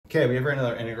Okay, we have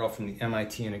another integral from the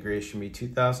MIT Integration Bee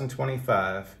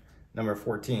 2025, number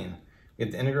 14. We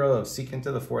have the integral of secant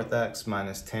to the fourth x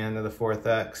minus tan to the fourth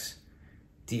x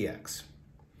dx.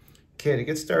 Okay, to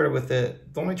get started with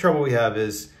it, the only trouble we have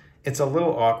is it's a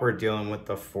little awkward dealing with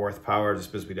the fourth power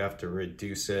just because we'd have to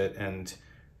reduce it, and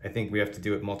I think we have to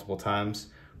do it multiple times.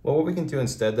 Well, what we can do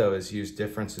instead though is use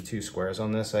difference of two squares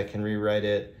on this. I can rewrite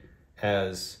it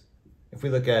as, if we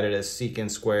look at it as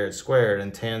secant squared squared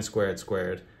and tan squared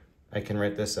squared, I can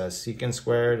write this as secant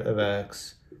squared of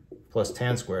x plus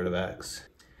tan squared of x.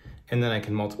 And then I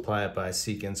can multiply it by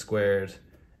secant squared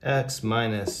x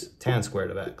minus tan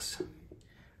squared of x.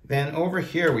 Then over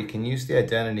here, we can use the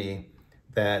identity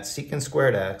that secant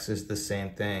squared x is the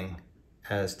same thing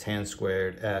as tan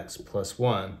squared x plus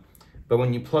 1. But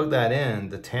when you plug that in,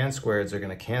 the tan squareds are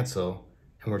going to cancel,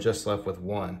 and we're just left with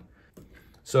 1.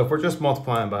 So if we're just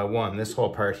multiplying by 1, this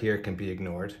whole part here can be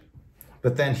ignored.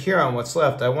 But then here on what's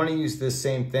left, I want to use this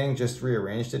same thing, just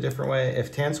rearranged a different way.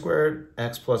 If tan squared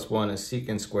x plus 1 is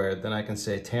secant squared, then I can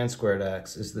say tan squared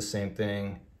x is the same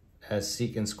thing as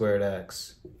secant squared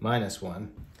x minus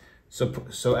 1.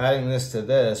 So adding this to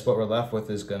this, what we're left with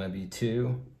is going to be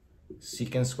 2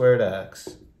 secant squared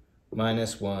x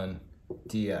minus 1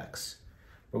 dx.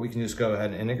 But we can just go ahead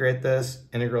and integrate this.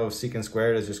 Integral of secant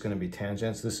squared is just going to be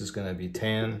tangents. This is going to be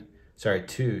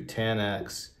 2 tan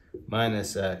x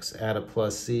minus x, add a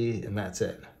plus c, and that's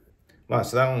it. Wow,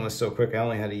 so that one was so quick, I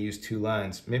only had to use 2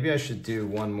 lines. Maybe I should do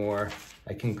one more.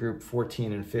 I can group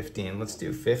 14 and 15. Let's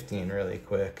do 15 really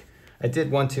quick. I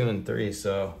did 1, 2, and 3,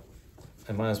 so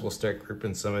I might as well start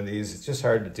grouping some of these. It's just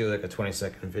hard to do like a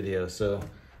 20-second video, so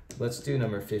let's do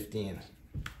number 15.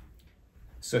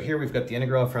 So here we've got the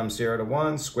integral from 0 to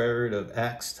 1, square root of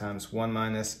x times 1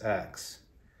 minus x.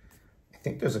 I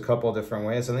think there's a couple different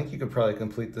ways. I think you could probably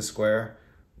complete the square.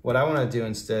 What I want to do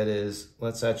instead is,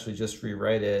 let's actually just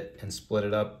rewrite it and split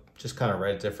it up, just kind of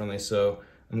write it differently. So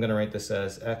I'm going to write this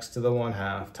as x to the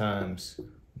 1/2 times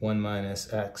 1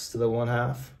 minus x to the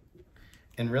 1/2.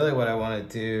 And really what I want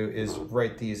to do is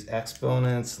write these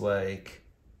exponents like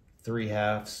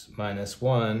 3/2 minus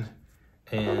 1,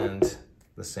 and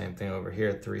the same thing over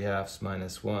here, 3/2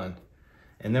 minus 1.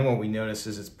 And then what we notice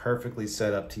is it's perfectly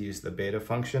set up to use the beta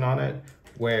function on it,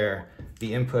 where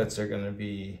the inputs are going to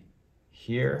be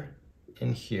here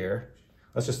and here.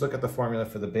 Let's just look at the formula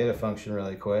for the beta function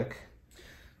really quick.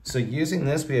 So using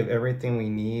this, we have everything we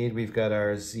need. We've got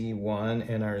our z1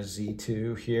 and our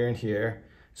z2 here and here.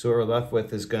 So what we're left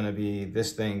with is going to be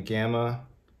this thing, gamma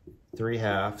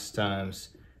 3/2 times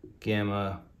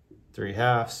gamma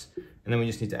 3/2, and then we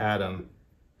just need to add them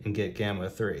and get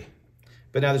gamma 3.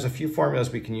 But now there's a few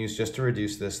formulas we can use just to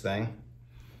reduce this thing.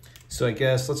 So I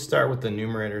guess let's start with the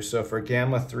numerator. So for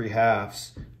gamma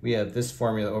 3/2, we have this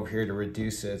formula over here to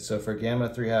reduce it. So for gamma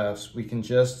 3/2, we can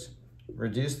just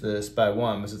reduce this by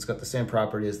 1 because it's got the same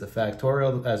property as the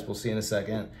factorial, as we'll see in a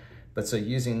second. But so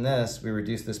using this, we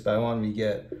reduce this by 1, we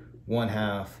get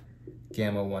 1/2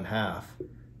 gamma 1/2.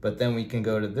 But then we can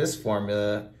go to this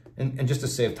formula, and just to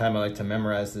save time, I like to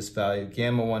memorize this value.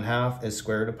 Gamma 1/2 is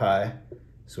square root of pi.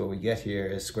 So what we get here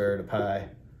is square root of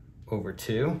pi over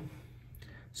 2.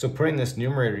 So putting this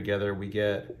numerator together, we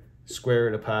get square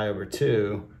root of pi over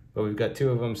 2, but we've got 2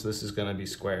 of them, so this is going to be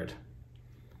squared.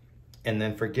 And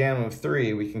then for gamma of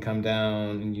 3, we can come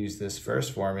down and use this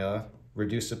first formula,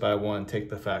 reduce it by 1, take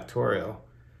the factorial.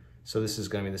 So this is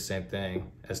going to be the same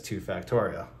thing as 2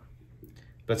 factorial.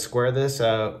 But square this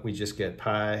out, we just get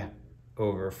pi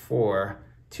over 4.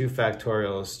 2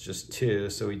 factorial is just 2,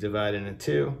 so we divide it into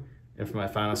 2. And for my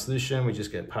final solution, we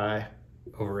just get pi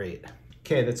over 8.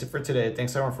 Okay, that's it for today.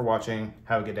 Thanks everyone for watching.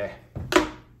 Have a good day.